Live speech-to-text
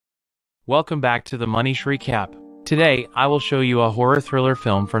Welcome back to the Moneysh Recap. Today, I will show you a horror thriller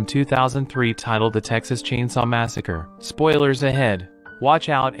film from 2003 titled The Texas Chainsaw Massacre. Spoilers ahead. Watch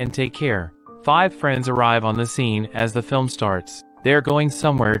out and take care. 5 friends arrive on the scene as the film starts. They are going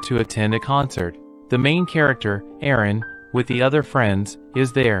somewhere to attend a concert. The main character, Aaron, with the other friends,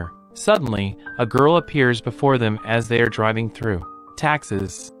 is there. Suddenly, a girl appears before them as they are driving through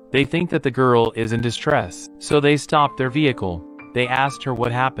Texas. They think that the girl is in distress, so they stop their vehicle. They asked her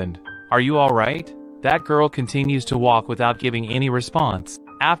what happened. "Are you alright?" That girl continues to walk without giving any response.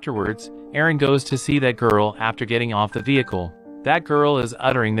 Afterwards, Aaron goes to see that girl after getting off the vehicle. That girl is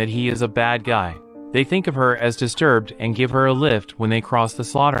uttering that he is a bad guy. They think of her as disturbed and give her a lift when they cross the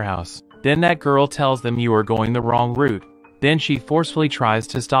slaughterhouse. Then that girl tells them you are going the wrong route. Then she forcefully tries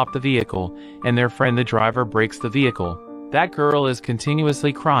to stop the vehicle, and their friend the driver brakes the vehicle. That girl is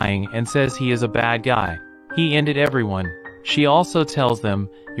continuously crying and says he is a bad guy. He ended everyone. She also tells them,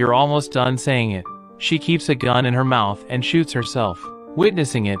 "You're almost done saying it." She keeps a gun in her mouth and shoots herself.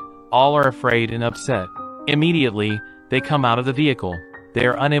 Witnessing it, all are afraid and upset. Immediately, they come out of the vehicle. They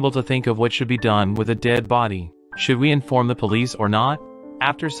are unable to think of what should be done with a dead body. Should we inform the police or not?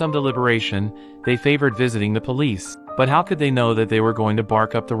 After some deliberation, they favored visiting the police. But how could they know that they were going to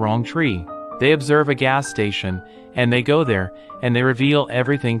bark up the wrong tree? They observe a gas station, and they go there, and they reveal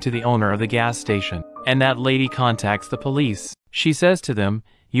everything to the owner of the gas station. And that lady contacts the police. She says to them,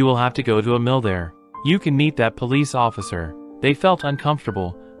 "You will have to go to a mill there. You can meet that police officer." They felt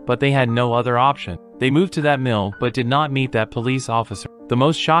uncomfortable, but they had no other option. They moved to that mill but did not meet that police officer. The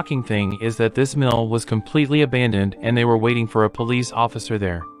most shocking thing is that this mill was completely abandoned and they were waiting for a police officer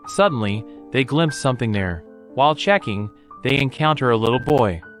there. Suddenly, they glimpse something there. While checking, they encounter a little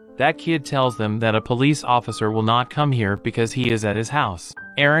boy. That kid tells them that a police officer will not come here because he is at his house.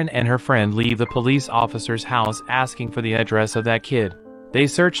 Aaron and her friend leave the police officer's house asking for the address of that kid. They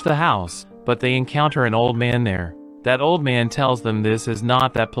search the house, but they encounter an old man there. That old man tells them this is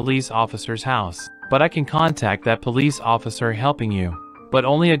not that police officer's house, but I can contact that police officer helping you. But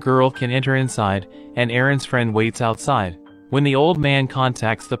only a girl can enter inside, and Aaron's friend waits outside. When the old man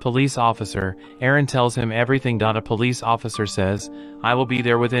contacts the police officer, Aaron tells him everything. A police officer says, "I will be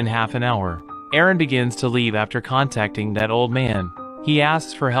there within half an hour." Aaron begins to leave after contacting that old man. He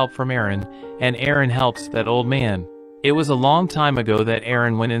asks for help from Aaron, and Aaron helps that old man. It was a long time ago that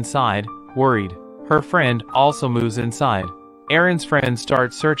Aaron went inside, worried. Her friend also moves inside. Aaron's friend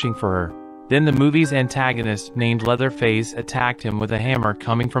starts searching for her. Then the movie's antagonist named Leatherface attacked him with a hammer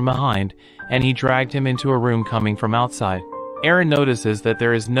coming from behind, and he dragged him into a room coming from outside. Aaron notices that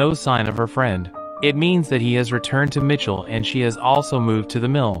there is no sign of her friend. It means that he has returned to Mitchell and she has also moved to the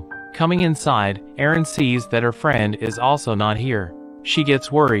mill. Coming inside, Aaron sees that her friend is also not here. She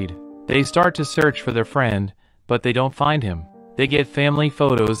gets worried. They start to search for their friend, but they don't find him. They get family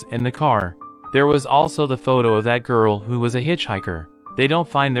photos in the car. There was also the photo of that girl who was a hitchhiker. They don't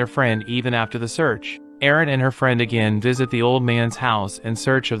find their friend even after the search. Aaron and her friend again visit the old man's house in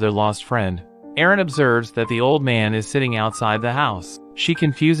search of their lost friend. Aaron observes that the old man is sitting outside the house. She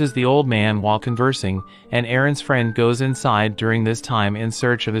confuses the old man while conversing, and Aaron's friend goes inside during this time in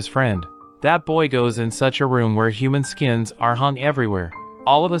search of his friend. That boy goes in such a room where human skins are hung everywhere.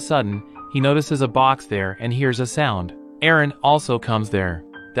 All of a sudden, he notices a box there and hears a sound. Aaron also comes there.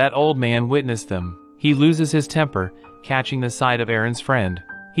 That old man witnessed them. He loses his temper, catching the sight of Aaron's friend.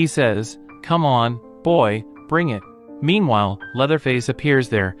 He says, "Come on, boy, bring it." Meanwhile, Leatherface appears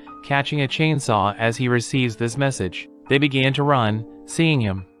there, catching a chainsaw as he receives this message. They began to run, seeing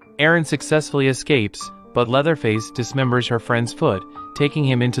him. Aaron successfully escapes, but Leatherface dismembers her friend's foot, taking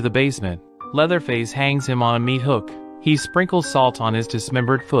him into the basement. Leatherface hangs him on a meat hook. He sprinkles salt on his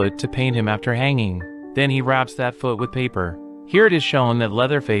dismembered foot to paint him after hanging. Then he wraps that foot with paper. Here it is shown that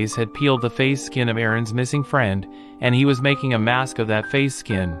Leatherface had peeled the face skin of Aaron's missing friend, and he was making a mask of that face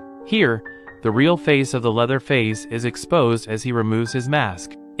skin. Here, the real face of the Leatherface is exposed as he removes his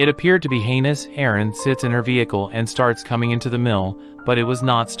mask. It appeared to be heinous. Aaron sits in her vehicle and starts coming into the mill, but it was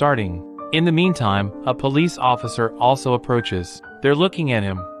not starting. In the meantime, a police officer also approaches. They're looking at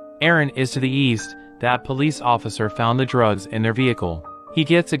him. Aaron is to the east. That police officer found the drugs in their vehicle. He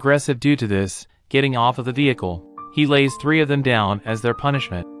gets aggressive due to this, getting off of the vehicle. He lays 3 of them down as their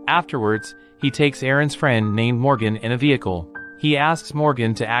punishment. Afterwards, he takes Aaron's friend named Morgan in a vehicle. He asks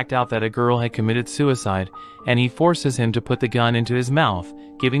Morgan to act out that a girl had committed suicide, and he forces him to put the gun into his mouth,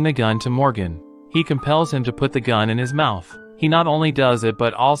 giving the gun to Morgan. He compels him to put the gun in his mouth. He not only does it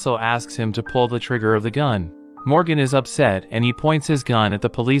but also asks him to pull the trigger of the gun. Morgan is upset and he points his gun at the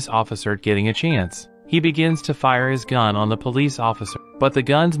police officer, getting a chance. He begins to fire his gun on the police officer, but the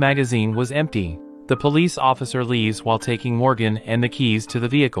gun's magazine was empty. The police officer leaves while taking Morgan and the keys to the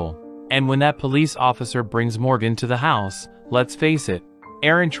vehicle. And when that police officer brings Morgan to the house, let's face it,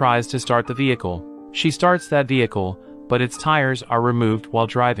 Erin tries to start the vehicle. She starts that vehicle, but its tires are removed while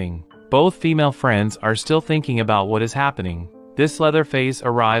driving. Both female friends are still thinking about what is happening. This Leatherface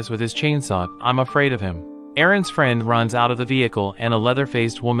arrives with his chainsaw. I'm afraid of him. Erin's friend runs out of the vehicle and a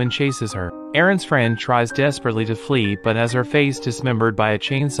leather-faced woman chases her. Erin's friend tries desperately to flee but has her face dismembered by a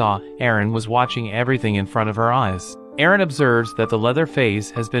chainsaw. Erin was watching everything in front of her eyes. Erin observes that the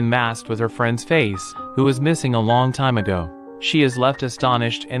Leatherface has been masked with her friend's face, who was missing a long time ago. She is left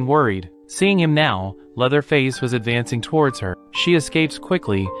astonished and worried. Seeing him now, Leatherface was advancing towards her. She escapes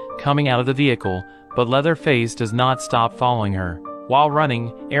quickly, coming out of the vehicle, but Leatherface does not stop following her. While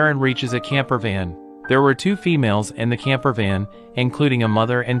running, Erin reaches a camper van. There were 2 females in the camper van, including a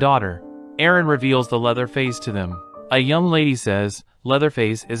mother and daughter. Erin reveals the Leatherface to them. A young lady says,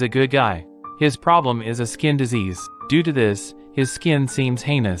 Leatherface is a good guy. His problem is a skin disease. Due to this, his skin seems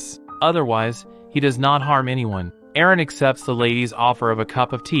heinous. Otherwise, he does not harm anyone. Erin accepts the lady's offer of a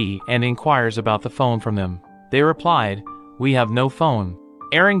cup of tea and inquires about the phone from them. They replied, we have no phone.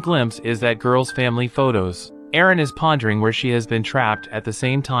 Erin glimpses that girl's family photos. Erin is pondering where she has been trapped. At the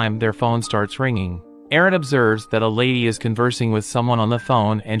same time their phone starts ringing. Erin observes that a lady is conversing with someone on the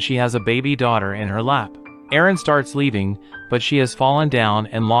phone and she has a baby daughter in her lap. Erin starts leaving, but she has fallen down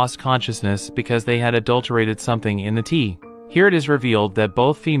and lost consciousness because they had adulterated something in the tea. Here it is revealed that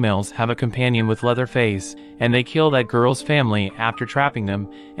both females have a companion with Leatherface, and they kill that girl's family after trapping them,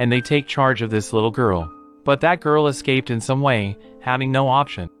 and they take charge of this little girl. But that girl escaped in some way, having no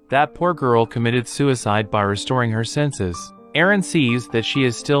option. That poor girl committed suicide by restoring her senses. Erin sees that she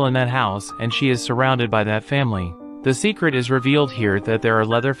is still in that house and she is surrounded by that family. The secret is revealed here that there are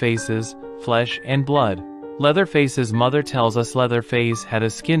Leatherfaces, flesh and blood. Leatherface's mother tells us Leatherface had a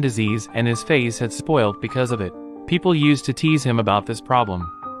skin disease and his face had spoiled because of it. People used to tease him about this problem.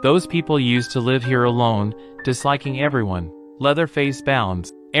 Those people used to live here alone, disliking everyone. Leatherface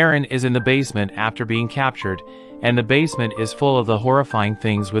bounds. Erin is in the basement after being captured, and the basement is full of the horrifying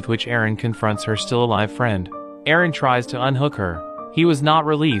things with which Erin confronts her still-alive friend. Erin tries to unhook her. He was not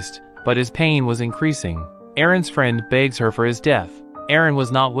released, but his pain was increasing. Erin's friend begs her for his death. Erin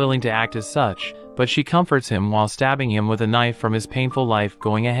was not willing to act as such, but she comforts him while stabbing him with a knife from his painful life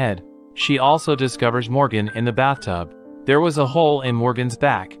going ahead. She also discovers Morgan in the bathtub. There was a hole in Morgan's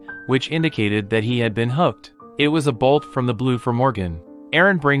back, which indicated that he had been hooked. It was a bolt from the blue for Morgan.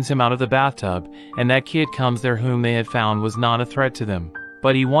 Erin brings him out of the bathtub, and that kid comes there whom they had found was not a threat to them.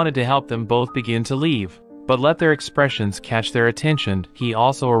 But he wanted to help them both begin to leave. But let their expressions catch their attention. He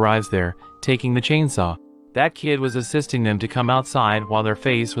also arrives there, taking the chainsaw. That kid was assisting them to come outside while their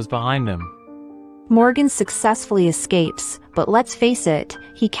face was behind them. Morgan successfully escapes, but let's face it,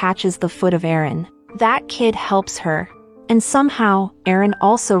 he catches the foot of Erin. That kid helps her. And somehow, Erin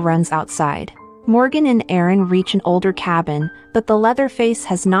also runs outside. Morgan and Erin reach an older cabin, but the Leatherface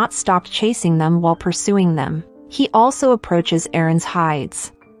has not stopped chasing them while pursuing them. He also approaches Erin's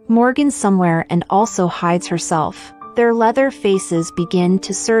hides. Morgan somewhere and also hides herself. Their Leatherfaces begin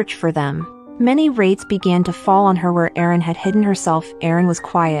to search for them. Many rats began to fall on her where Erin had hidden herself. Erin was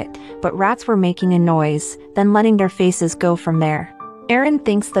quiet, but rats were making a noise, then letting their faces go from there. Erin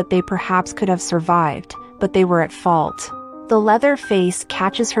thinks that they perhaps could have survived, but they were at fault. The Leatherface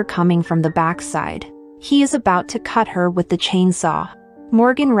catches her coming from the backside. He is about to cut her with the chainsaw.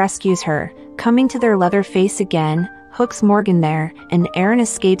 Morgan rescues her, coming to their Leatherface again, hooks Morgan there, and Erin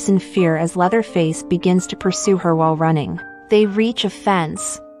escapes in fear as Leatherface begins to pursue her while running. They reach a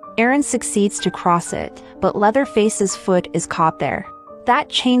fence. Erin succeeds to cross it, but Leatherface's foot is caught there. That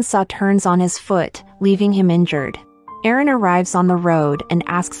chainsaw turns on his foot, leaving him injured. Erin arrives on the road and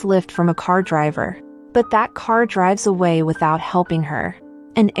asks lift from a car driver. But that car drives away without helping her.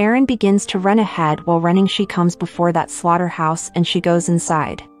 And Erin begins to run ahead. While running she comes before that slaughterhouse and she goes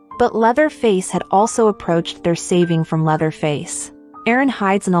inside. But Leatherface had also approached their saving from Leatherface. Erin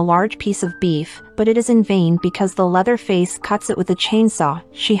hides in a large piece of beef, but it is in vain because the Leatherface cuts it with a chainsaw.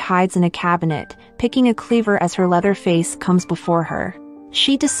 She hides in a cabinet, picking a cleaver as her Leatherface comes before her.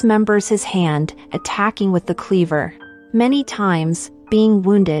 She dismembers his hand, attacking with the cleaver. Many times, being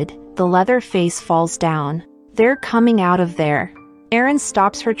wounded, the Leatherface falls down. They're coming out of there. Erin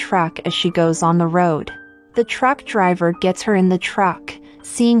stops her truck as she goes on the road. The truck driver gets her in the truck,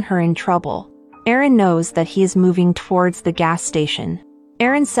 seeing her in trouble. Erin knows that he is moving towards the gas station.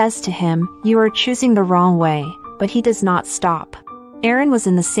 Erin says to him, "You are choosing the wrong way," but he does not stop. Erin was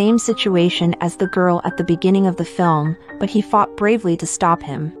in the same situation as the girl at the beginning of the film, but he fought bravely to stop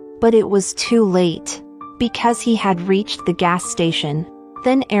him. But it was too late, because he had reached the gas station.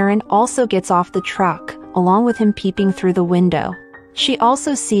 Then Erin also gets off the truck, along with him peeping through the window. She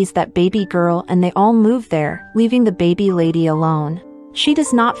also sees that baby girl and they all move there, leaving the baby lady alone. She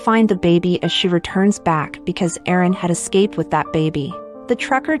does not find the baby as she returns back because Aaron had escaped with that baby. The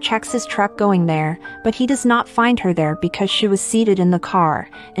trucker checks his truck going there, but he does not find her there because she was seated in the car,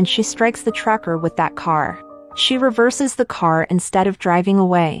 and she strikes the trucker with that car. She reverses the car instead of driving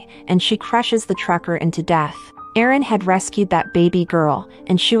away, and she crushes the trucker into death. Aaron had rescued that baby girl,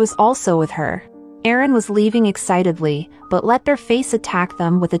 and she was also with her. Aaron was leaving excitedly, but 𝗙𝗏𝗃 attack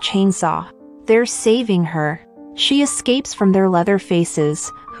them with a chainsaw. They're saving her. She escapes from their leather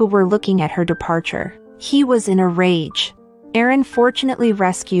faces, who were looking at her departure. He was in a rage. Aaron fortunately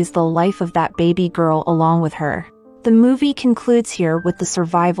rescues the life of that baby girl along with her. The movie concludes here with the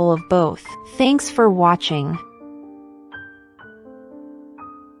survival of both. Thanks for watching.